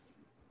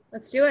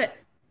Let's do it.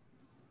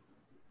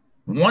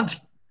 Once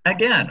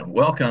again,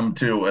 welcome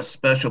to a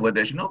special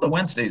edition. The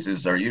Wednesdays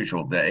is our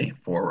usual day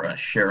for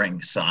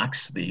sharing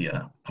Sox, the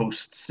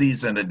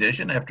postseason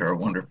edition after a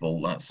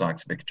wonderful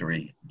Sox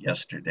victory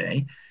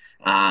yesterday.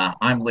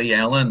 I'm Lee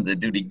Allen, the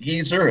duty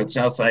geezer at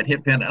Southside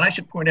Hit Pin, and I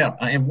should point out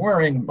I am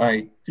wearing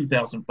my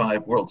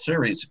 2005 World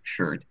Series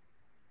shirt,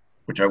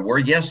 which I wore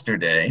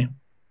yesterday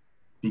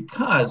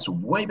because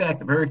way back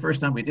the very first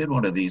time we did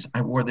one of these,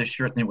 I wore this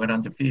shirt and they went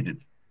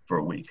undefeated for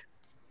a week.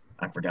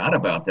 I forgot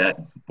about that.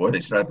 Boy,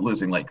 they started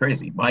losing like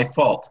crazy. My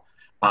fault.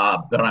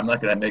 But I'm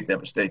not going to make that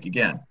mistake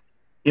again.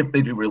 If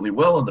they do really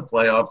well in the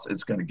playoffs,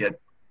 it's going to get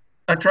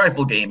a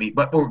trifle gamey,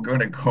 but we're going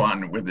to go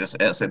on with this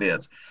as it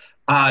is.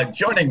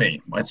 Joining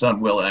me, my son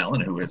Will Allen,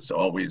 who is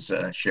always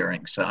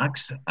sharing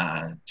Sox,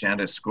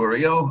 Janice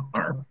Scurio,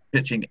 our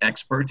pitching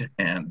expert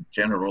and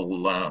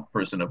general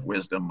person of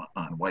wisdom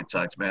on White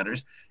Sox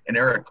matters, and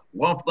Eric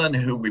Laughlin,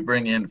 who we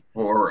bring in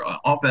for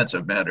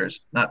offensive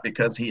matters, not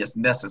because he is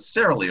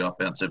necessarily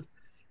offensive,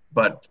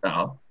 but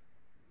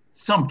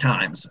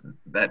sometimes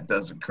that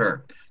does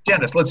occur.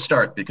 Janice, let's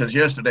start because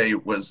yesterday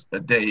was a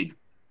day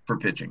for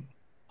pitching.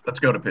 Let's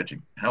go to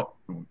pitching.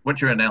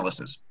 What's your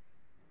analysis?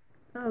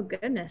 Oh,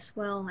 goodness.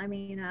 Well,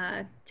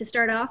 to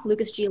start off,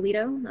 Lucas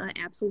Giolito,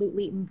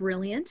 absolutely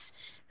brilliant.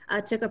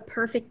 Took a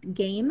perfect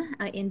game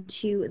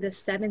into the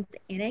seventh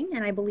inning,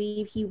 and I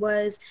believe he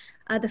was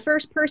the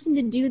first person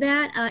to do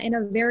that in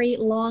a very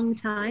long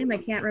time. I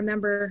can't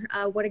remember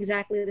what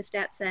exactly the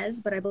stat says,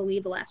 but I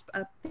believe the last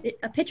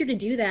a pitcher to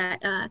do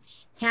that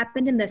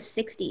happened in the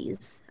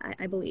 60s,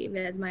 I believe,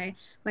 as my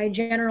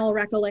general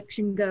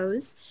recollection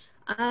goes.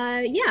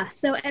 Yeah,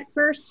 so at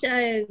first,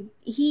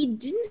 he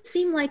didn't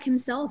seem like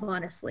himself,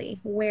 honestly,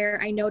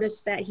 where I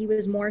noticed that he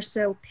was more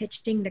so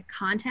pitching to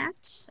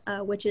contact,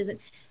 which is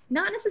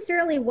not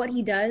necessarily what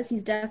he does.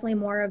 He's definitely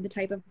more of the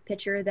type of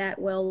pitcher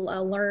that will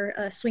learn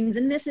swings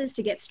and misses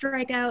to get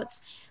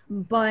strikeouts.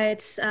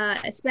 But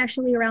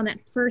especially around that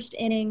first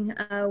inning,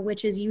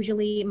 which is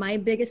usually my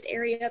biggest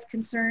area of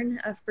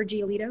concern for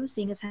Giolito,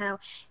 seeing as how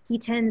he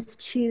tends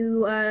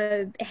to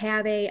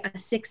have a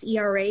 6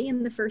 ERA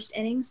in the first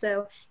inning.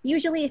 So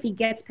usually if he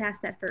gets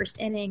past that first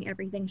inning,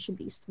 everything should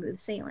be smooth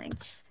sailing.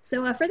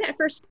 So for that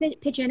first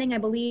pitch inning, I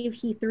believe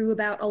he threw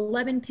about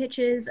 11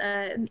 pitches.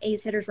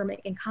 A's hitters were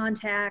making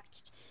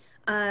contact.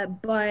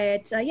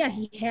 But yeah,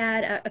 he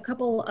had a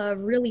couple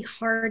of really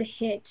hard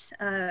hit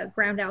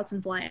ground outs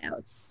and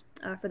flyouts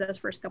for those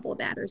first couple of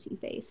batters he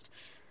faced.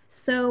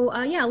 So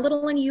yeah, a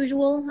little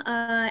unusual.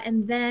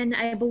 And then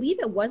I believe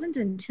it wasn't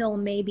until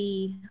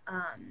maybe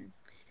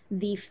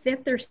the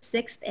fifth or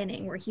sixth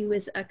inning where he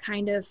was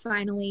kind of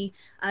finally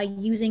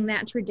using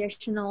that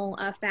traditional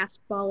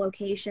fastball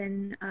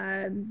location,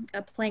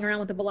 playing around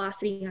with the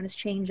velocity on his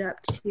changeup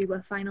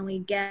to finally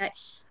get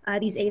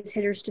these A's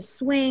hitters to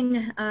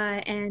swing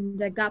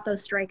and got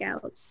those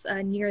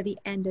strikeouts near the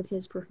end of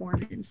his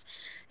performance.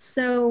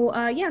 So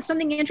yeah,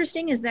 something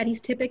interesting is that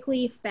he's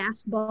typically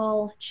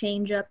fastball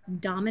changeup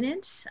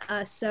dominant.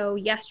 So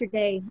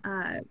yesterday,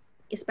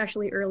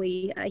 especially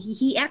early,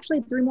 he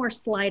actually threw more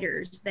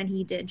sliders than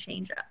he did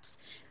changeups,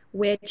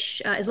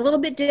 which is a little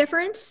bit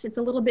different. It's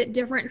a little bit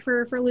different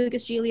for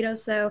Lucas Giolito.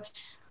 So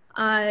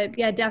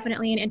yeah,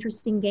 definitely an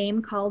interesting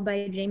game called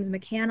by James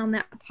McCann on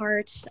that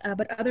part.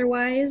 But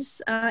otherwise,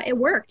 it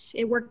worked.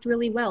 It worked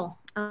really well.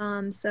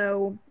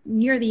 So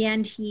near the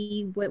end,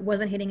 he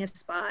wasn't hitting his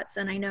spots.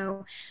 And I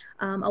know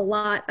a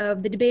lot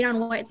of the debate on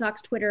White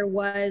Sox Twitter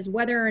was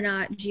whether or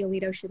not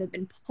Giolito should have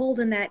been pulled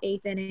in that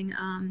eighth inning.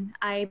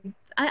 I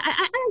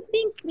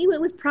think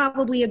it was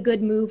probably a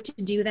good move to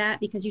do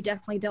that because you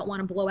definitely don't want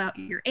to blow out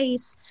your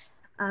ace.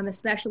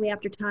 Especially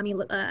after Tommy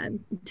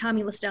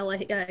La Stella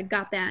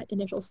got that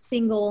initial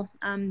single.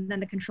 Then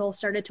the control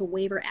started to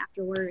waver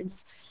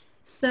afterwards.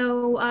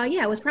 So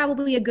yeah, it was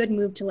probably a good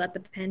move to let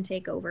the pen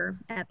take over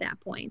at that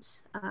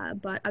point.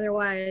 But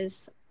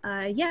otherwise,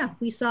 yeah,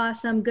 we saw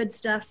some good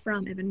stuff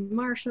from Evan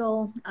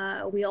Marshall.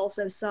 We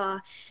also saw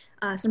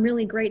some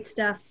really great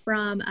stuff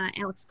from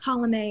Alex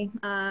Colomé.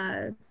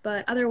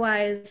 But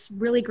otherwise,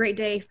 really great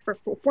day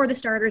for the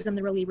starters and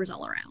the relievers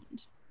all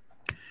around.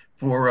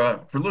 For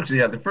Lucas,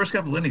 yeah, the first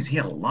couple of innings, he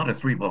had a lot of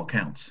three-ball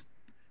counts.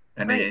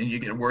 And Right. you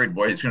get worried,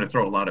 boy, he's going to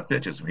throw a lot of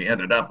pitches. He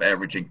ended up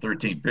averaging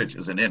 13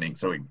 pitches an inning,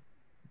 so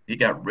he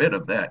got rid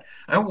of that.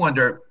 I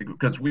wonder,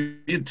 because we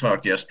had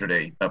talked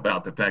yesterday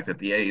about the fact that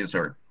the A's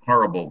are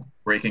horrible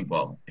breaking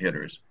ball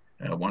hitters,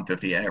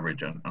 150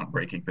 average on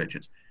breaking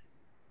pitches,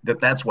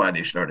 that's why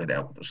they started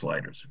out with the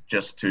sliders,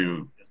 just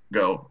to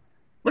go,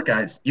 look,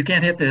 guys, you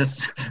can't hit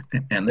this.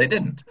 And they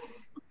didn't.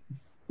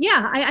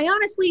 Yeah, I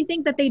honestly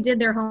think that they did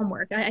their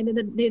homework.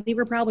 They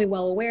were probably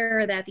well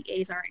aware that the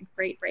A's aren't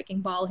great breaking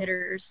ball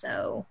hitters,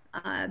 so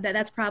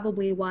that's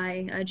probably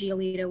why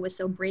Giolito was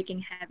so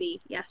breaking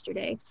heavy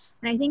yesterday.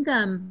 And I think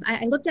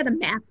I looked at a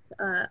map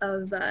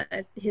of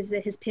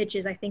his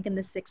pitches, I think in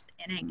the sixth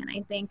inning, and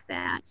I think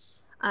that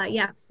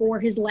yeah, for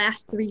his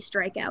last three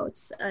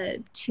strikeouts,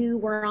 two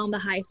were on the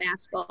high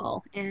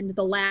fastball, and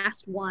the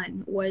last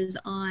one was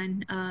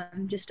on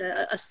just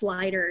a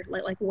slider,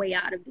 like way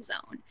out of the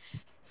zone.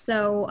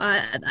 So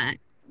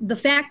the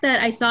fact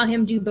that I saw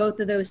him do both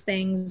of those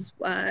things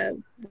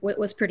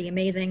was pretty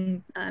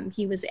amazing.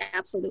 He was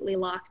absolutely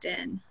locked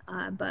in.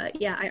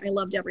 But yeah, I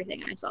loved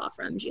everything I saw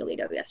from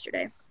Giolito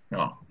yesterday.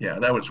 Oh, yeah,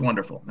 that was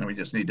wonderful. And we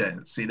just need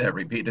to see that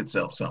repeat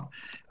itself some.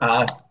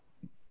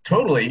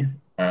 Totally,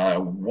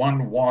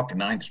 one walk,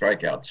 9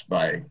 strikeouts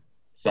by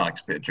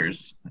Sox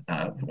pitchers.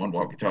 The one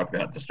walk we talked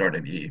about at the start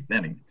of the 8th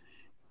inning.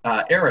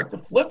 Eric, the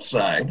flip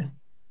side,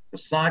 the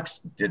Sox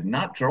did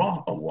not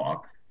draw a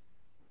walk,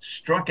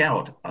 struck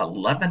out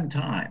 11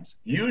 times.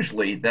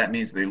 Usually that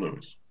means they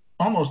lose.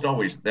 Almost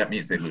always that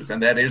means they lose,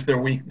 and that is their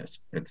weakness.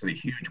 It's the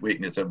huge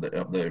weakness of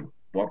the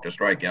walk to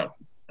strikeout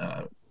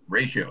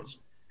ratios.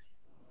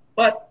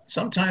 But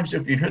sometimes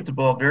if you hit the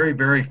ball very,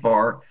 very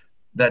far,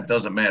 that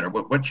doesn't matter.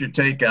 What's your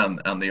take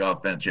on the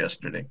offense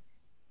yesterday?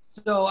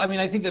 So, I mean,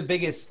 I think the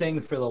biggest thing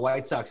for the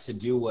White Sox to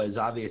do was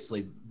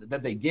obviously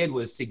that they did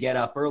was to get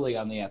up early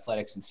on the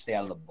Athletics and stay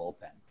out of the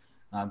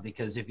bullpen.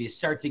 Because if you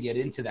start to get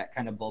into that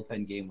kind of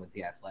bullpen game with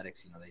the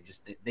Athletics,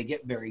 they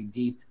get very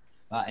deep,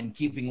 and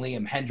keeping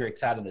Liam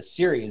Hendriks out of the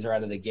series or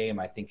out of the game,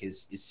 I think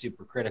is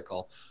super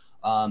critical.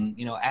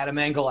 Adam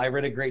Engel, I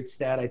read a great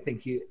stat. I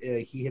think he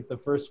hit the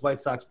first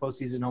White Sox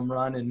postseason home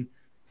run in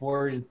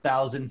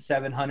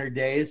 4,700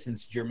 days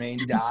since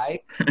Jermaine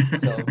Dye.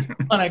 So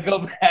when I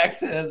go back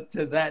to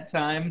that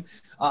time,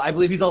 I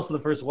believe he's also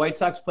the first White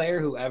Sox player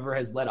who ever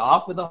has led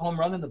off with a home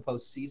run in the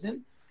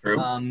postseason.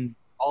 True.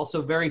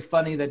 Also very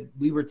funny that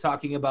we were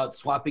talking about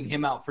swapping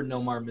him out for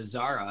Nomar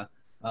Mazara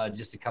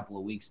just a couple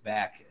of weeks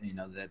back,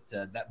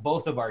 that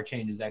both of our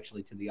changes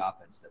actually to the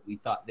offense that we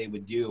thought they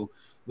would do,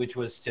 which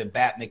was to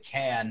bat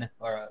McCann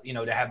or,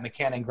 to have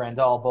McCann and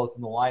Grandal both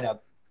in the lineup,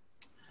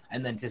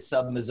 and then to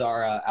sub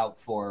Mazara out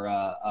for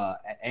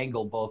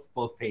Engel,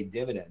 both paid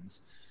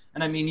dividends.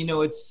 And I mean,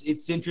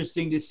 it's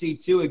interesting to see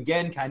too,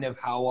 again, kind of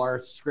how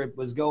our script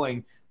was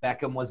going.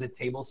 Beckham was a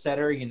table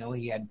setter.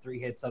 He had 3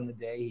 hits on the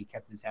day. He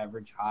kept his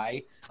average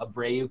high.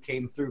 Abreu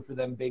came through for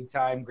them big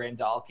time.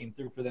 Grandal came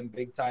through for them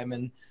big time.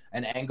 And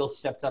Engel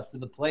stepped up to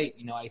the plate.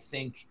 I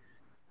think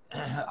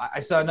I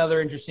saw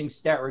another interesting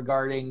stat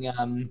regarding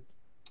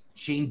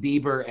Shane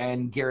Bieber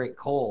and Garrett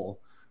Cole,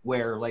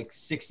 where like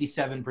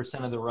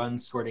 67% of the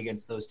runs scored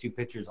against those 2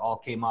 pitchers all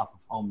came off of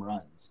home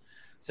runs.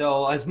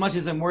 So as much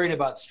as I'm worried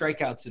about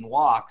strikeouts and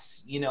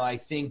walks, I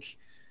think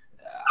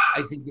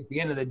at the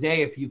end of the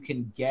day, if you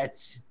can get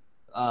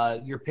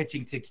your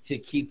pitching to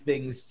keep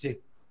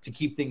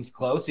things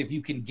close, if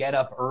you can get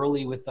up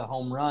early with the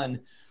home run,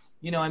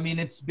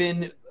 it's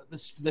been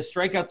the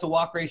strikeout to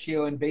walk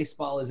ratio in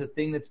baseball is a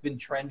thing that's been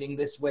trending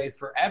this way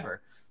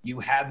forever.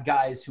 You have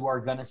guys who are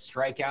going to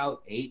strike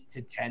out 8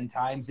 to 10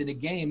 times in a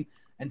game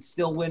and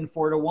still win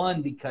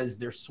 4-1 because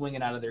they're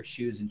swinging out of their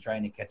shoes and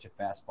trying to catch a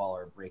fastball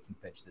or a breaking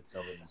pitch that's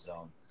over the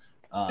zone.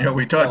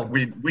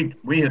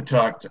 We had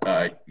talked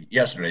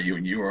yesterday.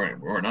 You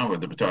weren't on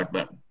with it, but talked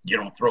about you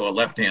don't throw a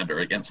left-hander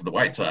against the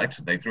White Sox.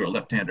 They threw a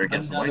left-hander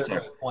against the White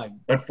Sox. Point.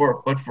 But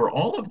for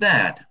all of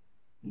that,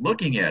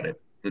 looking at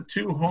it, the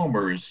 2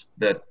 homers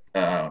that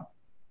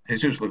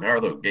Jesus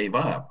Luzardo gave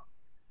up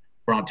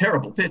were on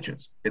terrible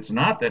pitches. It's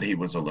not that he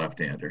was a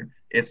left-hander;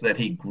 it's that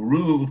he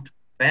grooved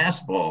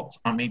fastballs.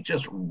 I mean,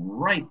 just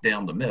right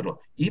down the middle,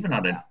 even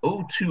on an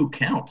 0-2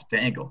 count to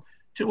Engel.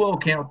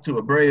 2-0 count to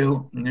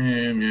Abreu,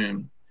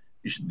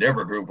 you should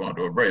never groove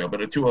onto Abreu,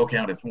 but a 2-0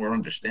 count is more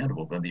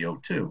understandable than the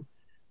 0-2.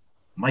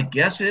 My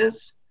guess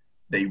is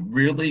they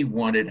really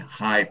wanted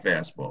high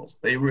fastballs.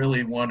 They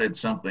really wanted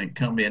something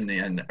come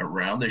in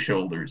around the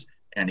shoulders,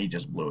 and he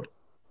just blew it.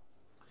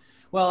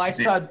 Well, I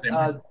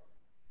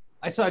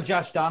saw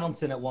Josh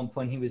Donaldson at one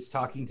point. He was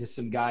talking to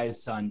some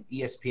guys on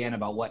ESPN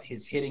about what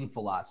his hitting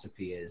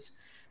philosophy is.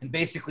 And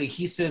basically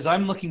he says,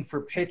 I'm looking for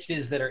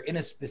pitches that are in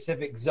a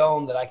specific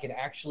zone that I can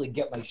actually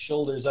get my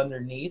shoulders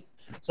underneath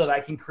so that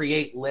I can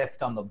create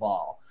lift on the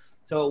ball.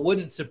 So it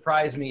wouldn't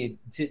surprise me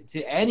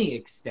to any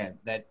extent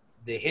that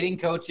the hitting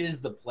coaches,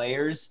 the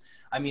players,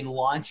 I mean,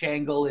 launch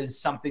angle is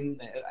something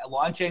 –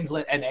 launch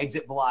angle and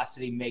exit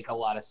velocity make a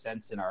lot of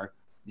sense in our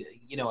 –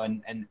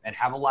 and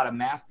have a lot of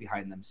math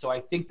behind them. So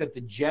I think that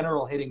the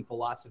general hitting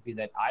philosophy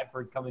that I've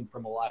heard coming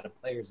from a lot of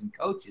players and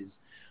coaches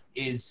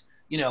is –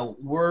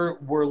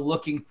 we're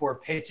looking for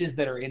pitches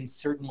that are in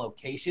certain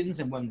locations,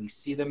 and when we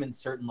see them in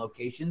certain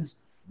locations,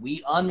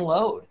 we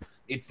unload.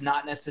 It's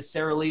not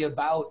necessarily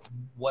about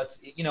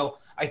what's,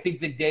 I think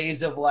the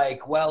days of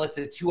like, well, it's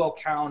a 2-0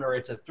 count or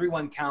it's a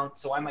 3-1 count,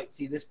 so I might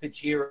see this pitch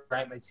here or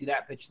I might see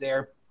that pitch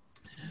there.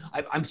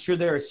 I'm sure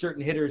there are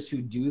certain hitters who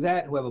do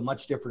that, who have a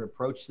much different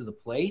approach to the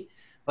plate.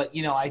 But,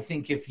 I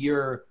think if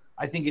you're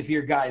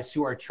guys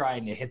who are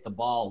trying to hit the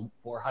ball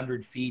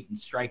 400 feet and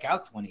strike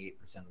out 28%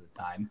 of the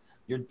time,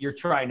 you're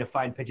trying to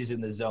find pitches in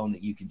the zone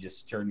that you can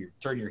just turn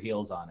your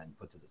heels on and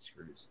put to the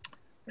screws.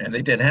 And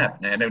they did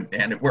happen,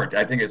 and it worked.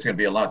 I think it's going to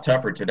be a lot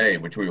tougher today,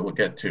 which we will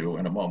get to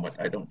in a moment.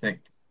 I don't think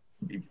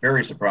I'd be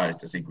very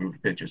surprised to see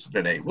groove pitches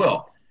today.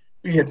 Well,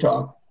 we had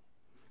talked,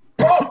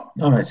 a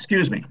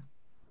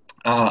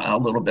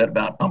little bit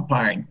about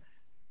umpiring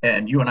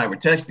And you and I were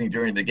texting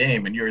during the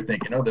game, and you were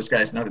thinking, "Oh, this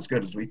guy's not as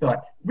good as we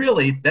thought."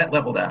 Really, that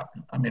leveled out.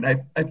 I mean,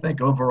 I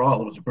think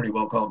overall it was a pretty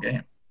well called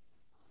game.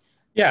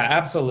 Yeah,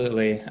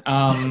 absolutely.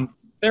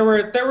 There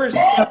was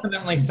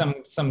definitely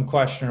some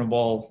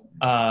questionable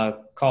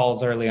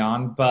calls early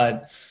on,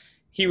 but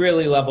he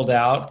really leveled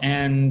out.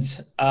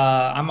 And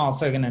I'm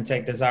also going to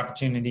take this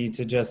opportunity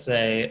to just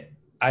say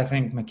I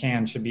think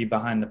McCann should be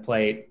behind the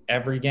plate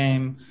every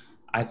game.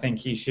 I think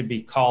he should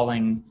be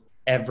calling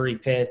every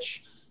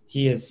pitch.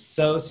 He is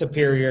so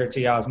superior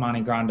to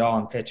Yasmani Grandal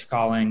in pitch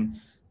calling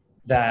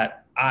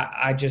that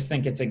I just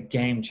think it's a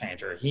game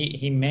changer.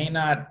 He may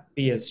not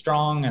be as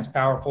strong, as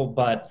powerful,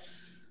 but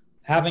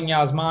having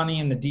Yasmani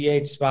in the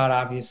DH spot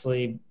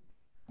obviously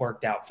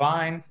worked out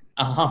fine.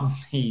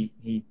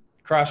 He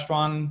crushed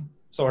one,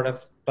 sort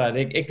of, but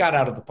it got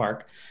out of the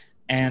park.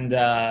 And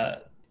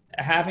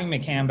having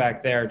McCann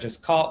back there,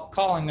 just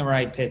calling the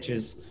right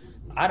pitches.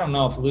 I don't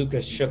know if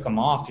Lucas shook him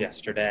off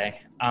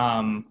yesterday.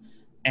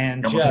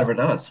 And almost just never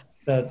does.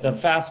 The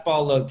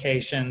fastball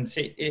locations,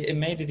 it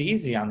made it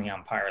easy on the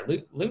umpire.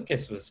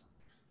 Lucas was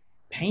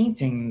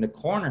painting the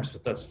corners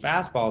with those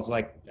fastballs,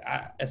 like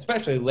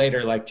especially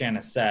later, like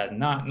Janice said,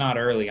 not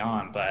early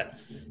on, but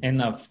in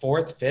the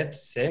fourth, fifth,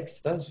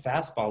 sixth, those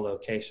fastball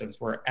locations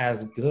were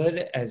as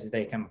good as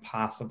they can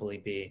possibly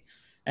be.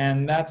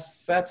 And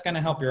that's going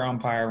to help your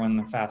umpire when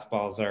the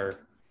fastballs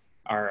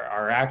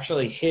are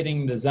actually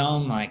hitting the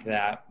zone like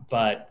that,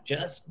 but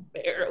just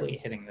barely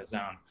hitting the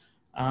zone.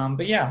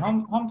 But yeah,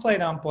 home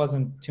plate ump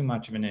wasn't too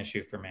much of an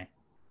issue for me.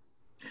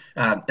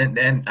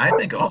 And I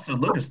think also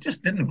Lucas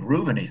just didn't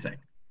groove anything.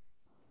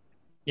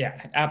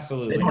 Yeah,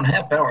 absolutely. They don't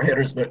have power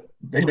hitters, but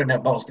they didn't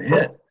have balls to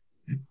hit.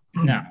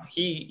 No,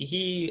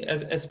 he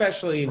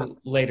especially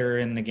later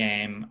in the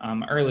game,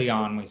 early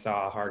on we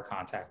saw hard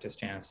contact, as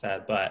Janice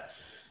said, but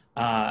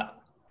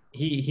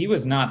he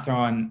was not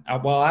throwing.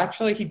 Well,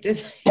 actually, he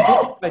did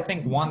I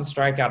think one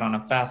strikeout on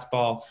a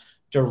fastball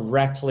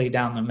directly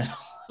down the middle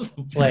of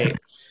the plate.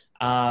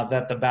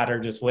 That the batter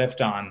just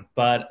whiffed on.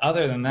 But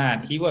other than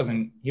that, he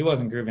wasn't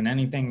grooving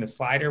anything. The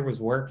slider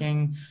was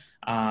working.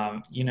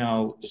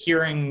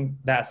 Hearing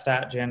that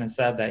stat Janice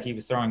said that he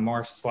was throwing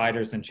more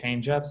sliders than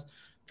changeups,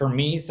 for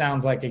me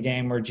sounds like a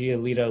game where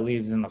Giolito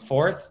leaves in the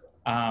fourth.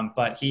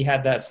 But he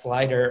had that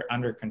slider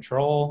under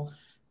control.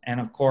 And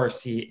of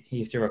course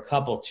he threw a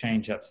couple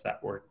changeups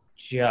that were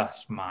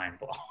just mind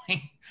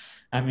blowing.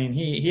 I mean,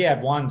 he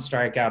had one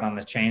strikeout on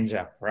the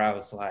changeup where I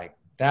was like,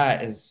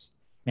 that is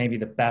maybe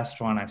the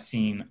best one I've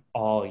seen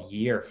all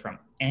year from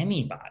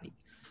anybody.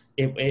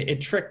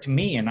 It tricked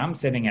me, and I'm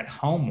sitting at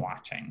home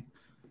watching.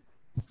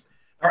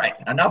 All right,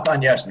 enough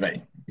on yesterday.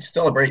 We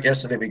celebrate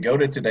yesterday. We go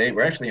to today.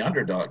 We're actually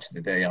underdogs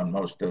today on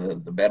most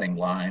of the betting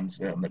lines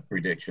and the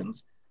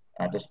predictions,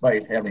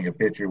 despite having a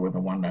pitcher with a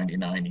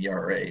 1.99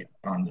 ERA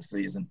on the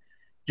season.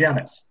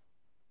 Janice,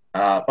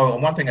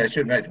 one thing I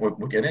should mention,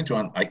 we'll get into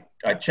on.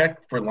 I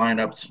checked for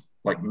lineups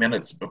like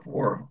minutes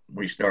before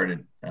we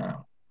started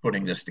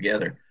putting this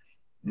together.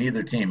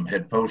 Neither team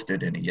had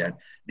posted any yet.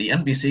 The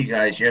NBC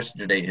guys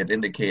yesterday had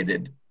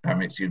indicated, the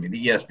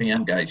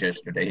ESPN guys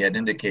yesterday had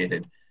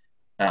indicated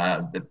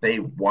that they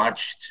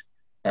watched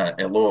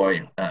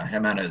Eloy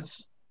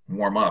Jimenez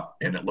warm up,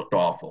 and it looked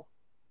awful.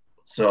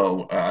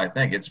 So I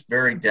think it's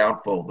very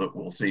doubtful that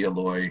we'll see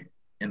Eloy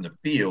in the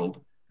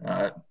field.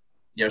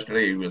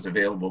 Yesterday he was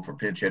available for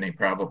pinch hitting,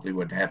 probably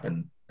would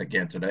happen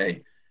again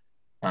today.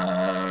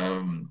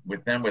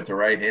 With the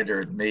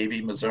right-hander,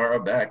 maybe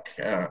Mazara back.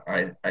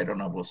 I don't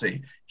know. We'll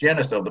see.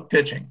 Janice, though, the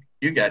pitching.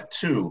 You got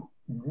two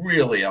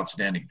really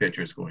outstanding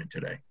pitchers going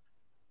today.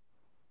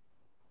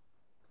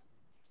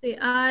 So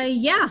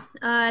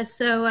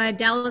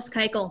Dallas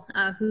Keuchel,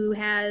 who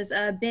has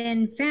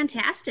been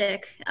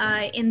fantastic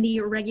in the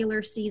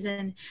regular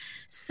season.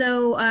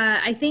 So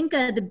I think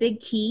the big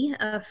key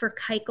for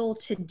Keuchel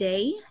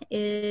today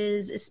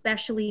is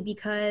especially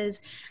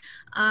because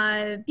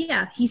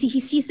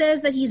he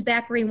says that he's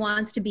back where he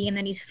wants to be, and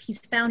then he's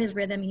found his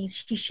rhythm. He's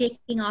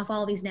shaking off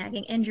all these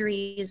nagging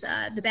injuries.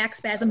 The back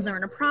spasms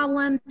aren't a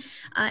problem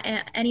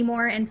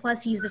anymore, and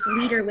plus he's this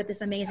leader with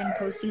this amazing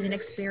postseason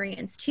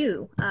experience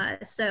too.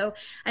 So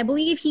I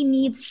believe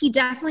he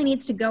definitely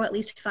needs to go at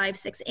least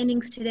 5-6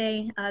 innings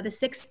today. The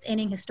sixth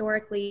inning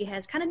historically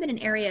has kind of been an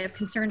area of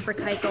concern for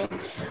Keuchel,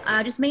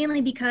 just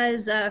mainly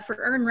because for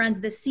earned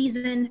runs this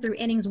season through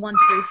innings 1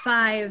 through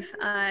 5,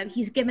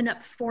 he's given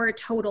up 4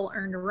 total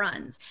earned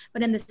runs,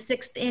 but in the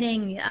sixth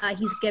inning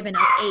he's given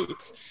up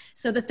 8.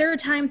 So the third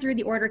time through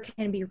the order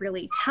can be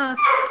really tough.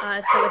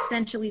 So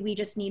essentially we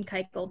just need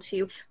Keuchel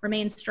to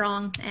remain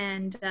strong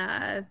and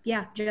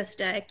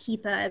just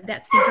keep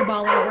that sinker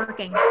baller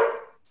working.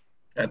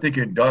 I think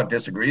your dog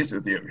disagrees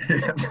with you.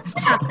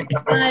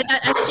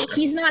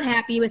 He's not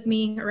happy with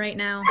me right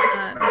now,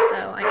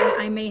 so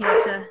I may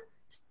have to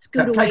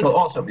scoot away. Keuchel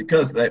also,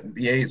 because the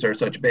A's are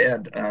such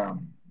bad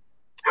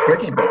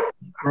breaking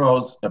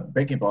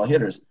ball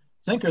hitters.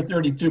 Sinker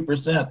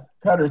 32%,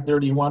 cutter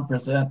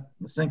 31%.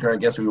 The sinker, I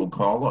guess we will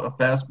call a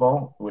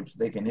fastball, which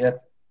they can hit,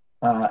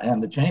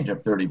 and the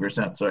changeup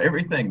 30%. So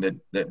everything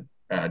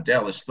that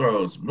Dallas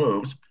throws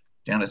moves.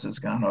 Janice has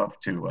gone off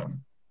to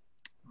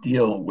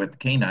deal with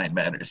canine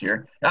matters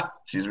here.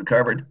 She's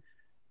recovered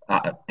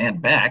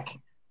and back.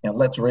 And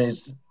let's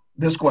raise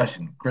this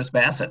question. Chris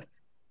Bassitt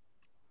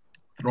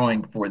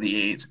throwing for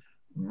the A's.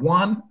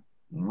 1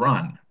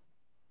 run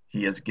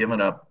he has given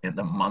up in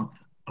the month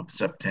of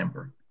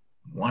September.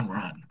 1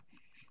 run.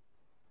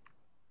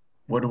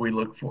 What do we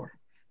look for?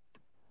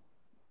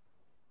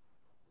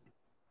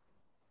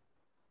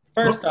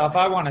 First off,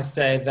 I want to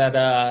say that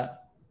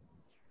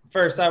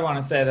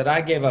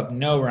I gave up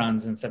no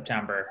runs in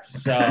September,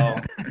 so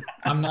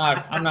I'm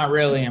not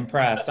really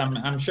impressed.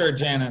 I'm sure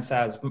Janice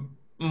has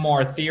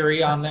more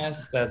theory on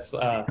this. That's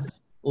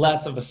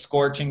less of a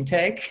scorching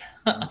take,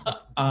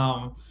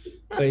 but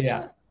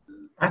yeah.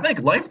 I think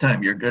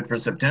lifetime you're good for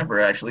September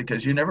actually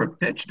because you never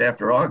pitched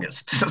after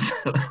August.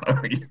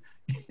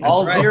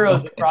 All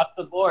zeros across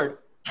the board.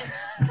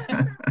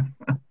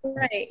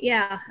 Right.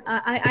 Yeah.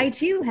 I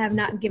too have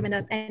not given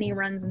up any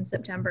runs in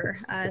September.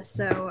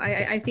 So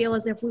I feel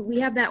as if we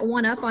have that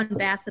one up on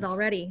Bassitt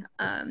already.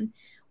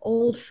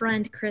 Old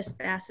friend Chris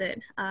Bassitt.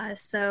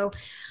 So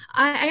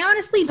I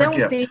honestly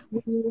don't think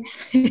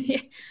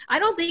I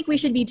don't think we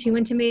should be too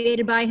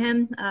intimidated by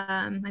him.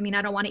 I mean,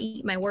 I don't want to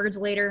eat my words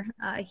later.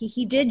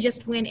 He did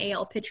just win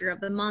AL Pitcher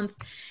of the Month.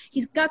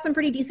 He's got some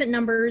pretty decent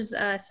numbers.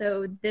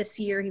 So this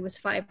year he was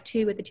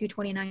 5.2 with the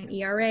 2.29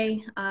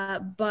 ERA.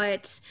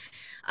 But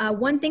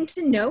one thing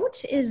to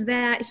note is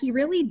that he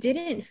really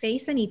didn't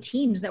face any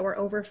teams that were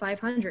over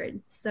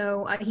 500.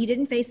 So he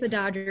didn't face the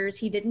Dodgers.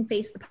 He didn't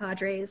face the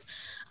Padres.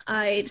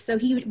 So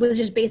he was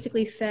just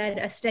basically fed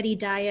a steady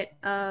diet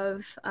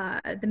of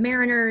the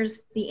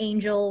Mariners, the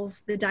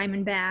Angels, the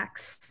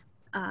Diamondbacks.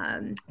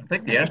 I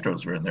think the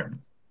Astros were in there.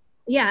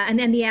 Yeah, and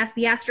then the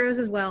Astros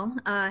as well.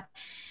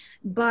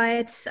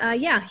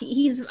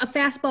 He's a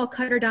fastball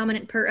cutter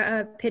dominant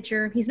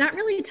pitcher. He's not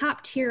really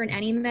top tier in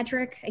any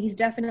metric. He's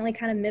definitely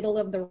kind of middle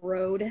of the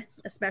road,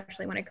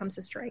 especially when it comes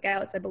to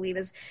strikeouts. I believe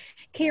his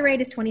K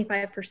rate is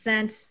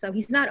 25%, so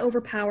he's not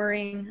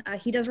overpowering.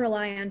 He does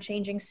rely on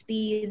changing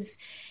speeds.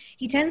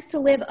 He tends to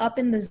live up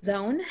in the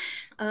zone,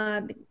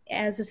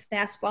 as his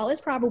fastball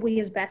is probably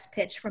his best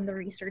pitch from the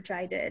research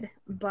I did.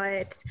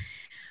 But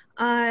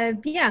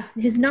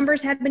his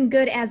numbers have been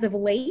good as of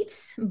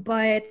late,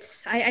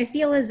 but I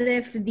feel as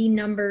if the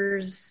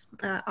numbers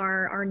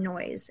are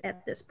noise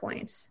at this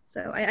point.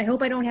 So I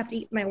hope I don't have to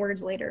eat my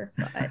words later.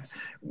 But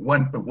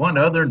one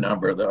other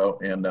number, though,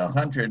 in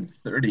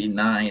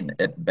 139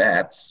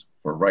 at-bats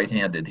for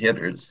right-handed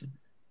hitters,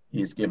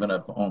 he's given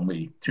up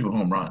only 2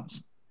 home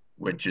runs,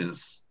 which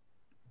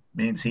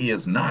means he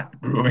is not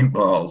grooving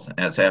balls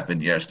as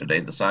happened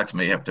yesterday. The Sox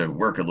may have to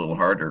work a little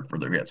harder for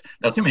their hits.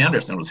 Now, Timmy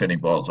Anderson was hitting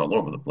balls all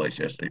over the place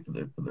yesterday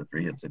for the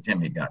 3 hits that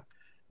Timmy got,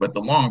 but the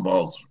long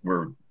balls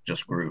were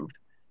just grooved.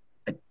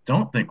 I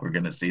don't think we're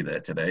going to see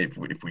that today.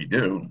 If we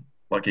do,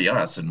 lucky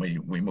us, and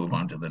we move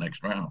on to the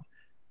next round.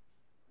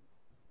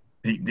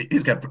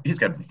 He's got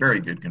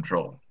very good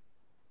control,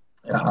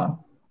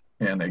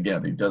 and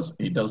again,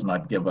 he does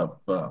not give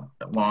up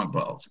long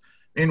balls.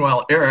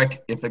 Meanwhile,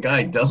 Eric, if a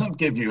guy doesn't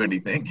give you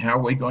anything, how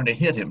are we going to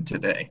hit him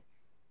today?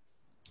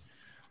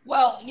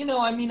 Well,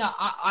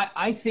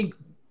 I think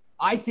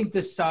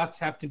the Sox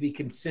have to be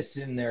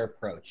consistent in their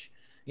approach.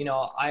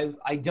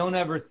 I don't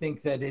ever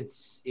think that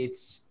it's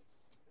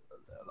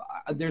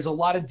there's a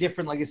lot of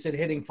different, like I said,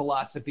 hitting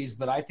philosophies,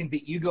 but I think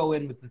that you go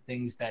in with the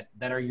things that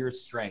are your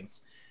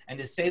strengths. And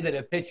to say that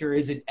a pitcher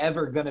isn't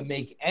ever going to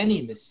make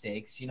any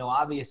mistakes,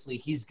 obviously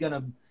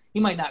he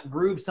might not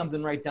groove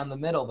something right down the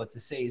middle, but to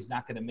say he's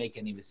not going to make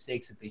any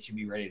mistakes that they should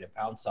be ready to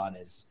pounce on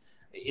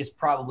is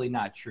probably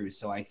not true.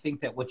 So I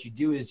think that what you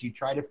do is you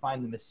try to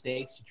find the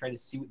mistakes, you try to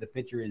see what the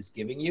pitcher is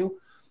giving you.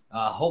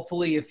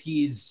 Hopefully if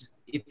he's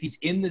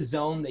in the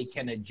zone, they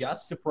can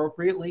adjust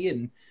appropriately.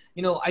 And,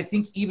 I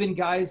think even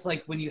guys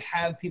like when you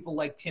have people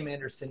like Tim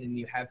Anderson and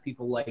you have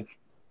people like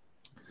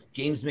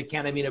James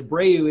McCann,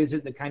 Abreu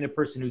isn't the kind of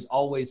person who's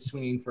always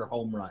swinging for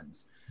home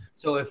runs.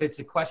 So if it's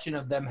a question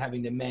of them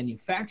having to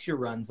manufacture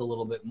runs a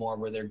little bit more,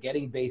 where they're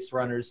getting base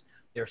runners,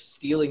 they're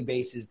stealing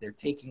bases, they're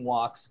taking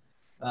walks,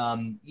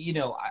 I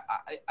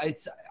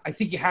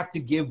think you have to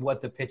give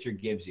what the pitcher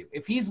gives you.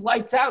 If he's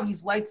lights out,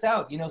 he's lights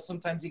out.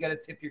 Sometimes you got to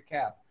tip your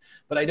cap.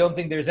 But I don't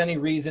think there's any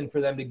reason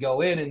for them to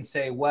go in and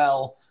say,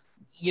 well,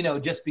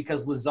 just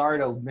because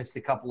Luzardo missed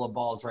a couple of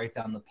balls right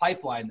down the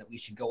pipeline, that we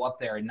should go up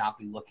there and not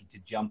be looking to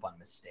jump on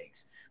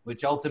mistakes,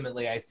 which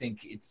ultimately I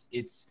think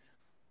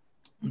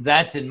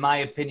that's, in my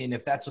opinion,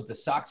 if that's what the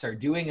Sox are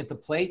doing at the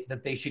plate,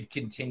 that they should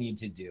continue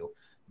to do.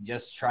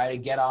 Just try to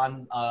get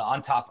on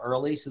top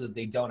early so that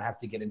they don't have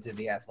to get into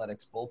the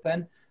Athletics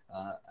bullpen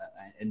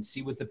and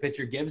see what the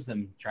pitcher gives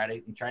them.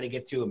 Try to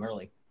get to him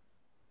early.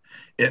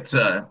 It's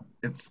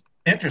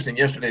interesting.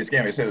 Yesterday's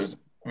game, I said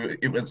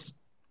it was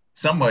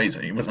some ways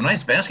it was a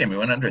nice fast game. We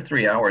went under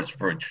 3 hours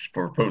for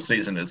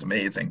postseason is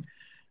amazing.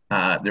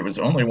 There was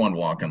only 1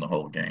 walk in the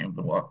whole game.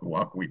 The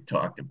walk we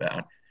talked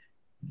about.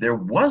 There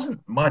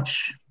wasn't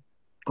much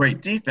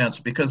great defense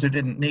because there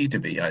didn't need to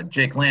be.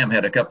 Jake Lamb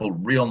had a couple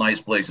real nice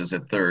places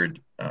at third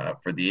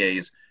for the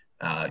A's.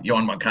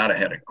 Yohan Moncada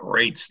had a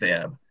great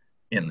stab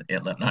in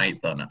the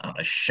ninth on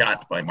a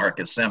shot by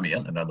Marcus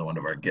Semien, another one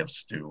of our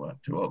gifts to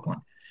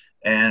Oakland.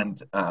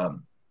 And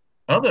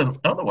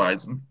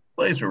otherwise,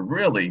 plays were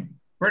really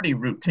pretty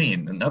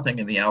routine, and nothing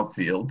in the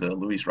outfield.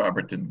 Luis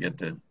Robert didn't get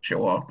to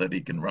show off that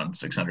he can run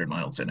 600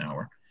 miles an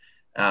hour.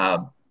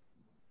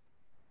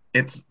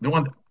 It's the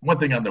one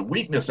thing on the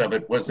weakness of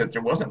it was that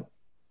there wasn't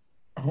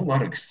a whole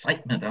lot of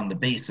excitement on the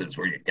bases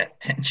where you got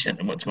tension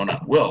and what's going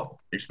on. Will,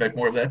 you expect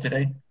more of that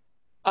today?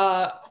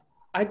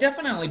 I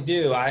definitely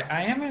do.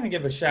 I am going to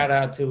give a shout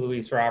out to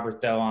Luis Robert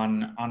though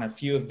on a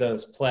few of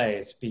those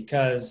plays,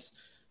 because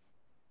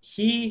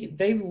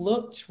they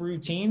looked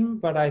routine,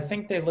 but I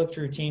think they looked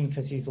routine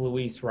because he's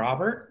Luis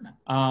Robert.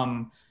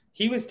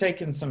 He was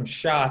taking some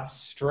shots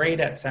straight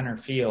at center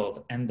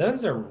field, and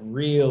those are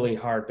really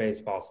hard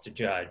baseballs to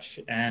judge.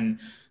 And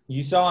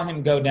you saw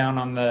him go down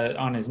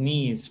on his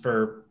knees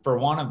for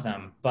one of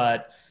them,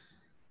 but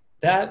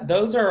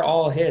those are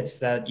all hits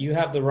that you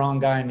have the wrong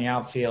guy in the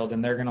outfield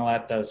and they're going to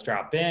let those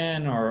drop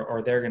in,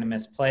 or they're going to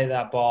misplay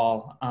that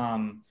ball.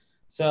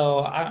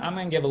 So I'm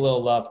going to give a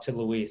little love to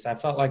Luis. I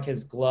felt like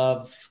his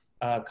glove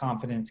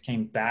confidence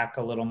came back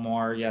a little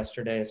more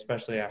yesterday,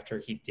 especially after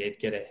he did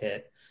get a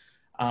hit.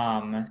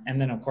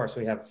 And then of course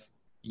we have,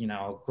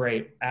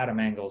 great Adam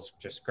Engel's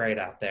just great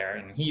out there.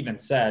 And he even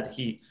said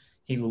he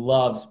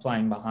loves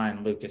playing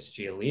behind Lucas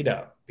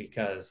Giolito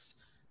because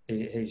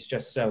he's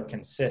just so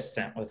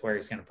consistent with where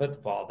he's going to put the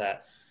ball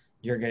that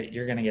you're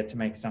going to get to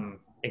make some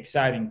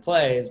exciting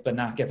plays, but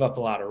not give up a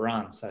lot of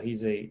runs. So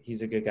he's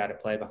a good guy to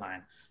play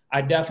behind.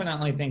 I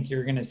definitely think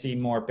you're going to see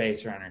more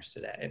base runners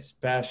today,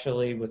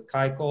 especially with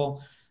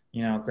Keuchel,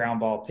 ground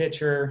ball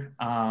pitcher.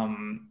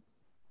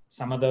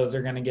 Some of those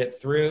are going to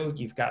get through.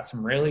 You've got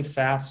some really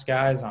fast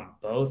guys on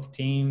both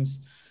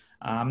teams.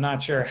 I'm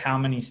not sure how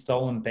many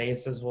stolen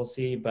bases we'll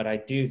see, but I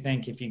do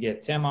think if you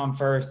get Tim on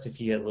first, if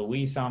you get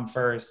Luis on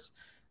first,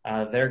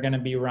 they're going to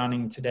be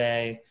running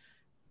today.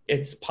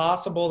 It's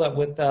possible that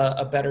with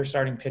a better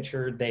starting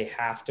pitcher, they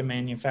have to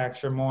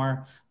manufacture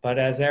more. But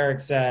as Eric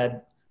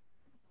said,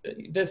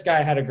 this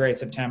guy had a great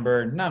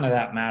September. None of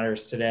that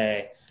matters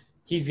today.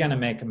 He's going to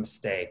make a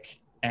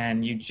mistake,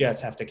 and you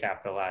just have to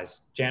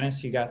capitalize.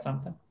 Janice, you got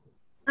something?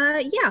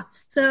 Yeah.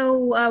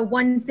 So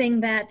one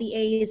thing that the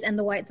A's and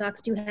the White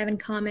Sox do have in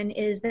common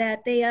is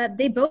that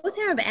they both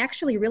have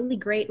actually really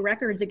great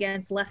records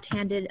against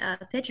left-handed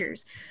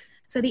pitchers.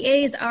 So the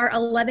A's are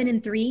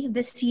 11-3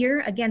 this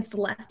year against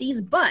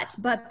lefties, but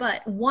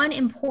one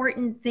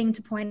important thing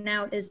to point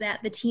out is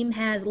that the team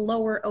has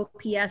lower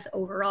OPS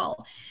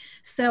overall.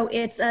 So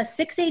it's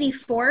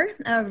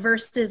 684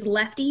 versus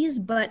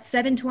lefties, but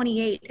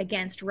 728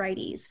 against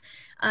righties.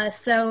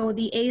 So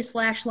the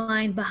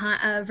A/line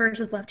behind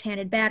versus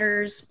left-handed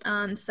batters.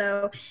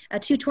 So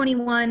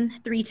 221,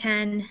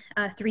 310,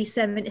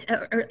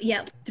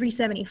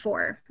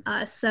 374.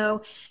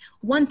 So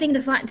one thing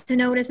to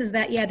notice is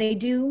that, they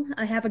do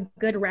have a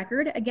good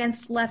record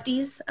against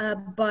lefties,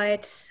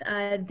 but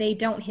they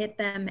don't hit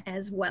them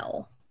as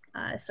well.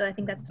 So I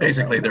think that's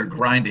basically they're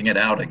grinding it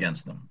out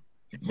against them.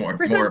 More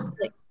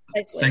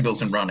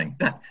singles and running.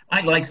 I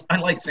like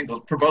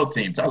singles for both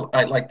teams.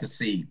 I like to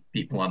see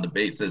people on the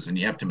bases, and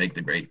you have to make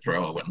the great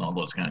throw and all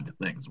those kinds of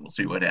things. We'll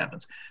see what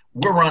happens.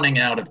 We're running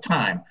out of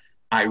time.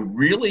 I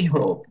really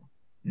hope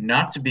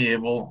not to be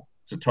able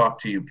to talk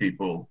to you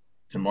people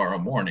tomorrow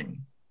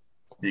morning,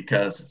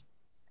 because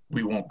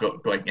we won't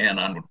go again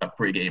on a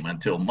pregame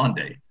until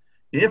Monday.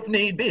 If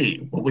need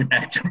be, we'll be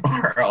back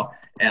tomorrow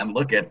and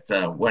look at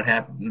what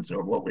happens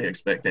or what we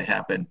expect to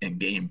happen in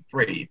Game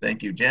 3.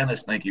 Thank you,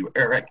 Janice. Thank you,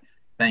 Eric.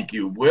 Thank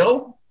you,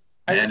 Will.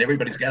 And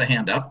everybody's got a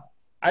hand up.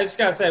 I just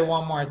got to say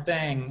one more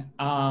thing.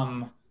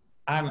 I'm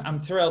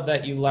thrilled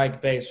that you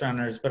like base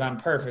runners, but I'm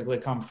perfectly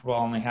comfortable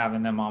only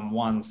having them on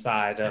one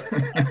side of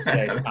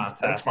the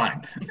contest. That's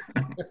fine.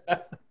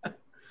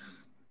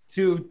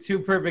 Two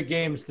perfect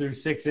games through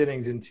 6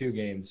 innings in 2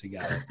 games. We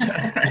got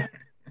it.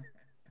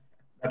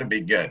 That'd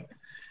be good.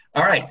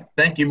 All right.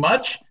 Thank you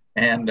much.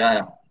 And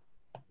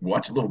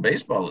watch a little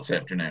baseball this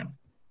afternoon.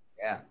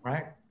 Yeah.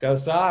 Right. Go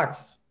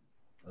Sox.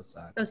 Go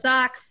Sox. Go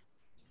Sox.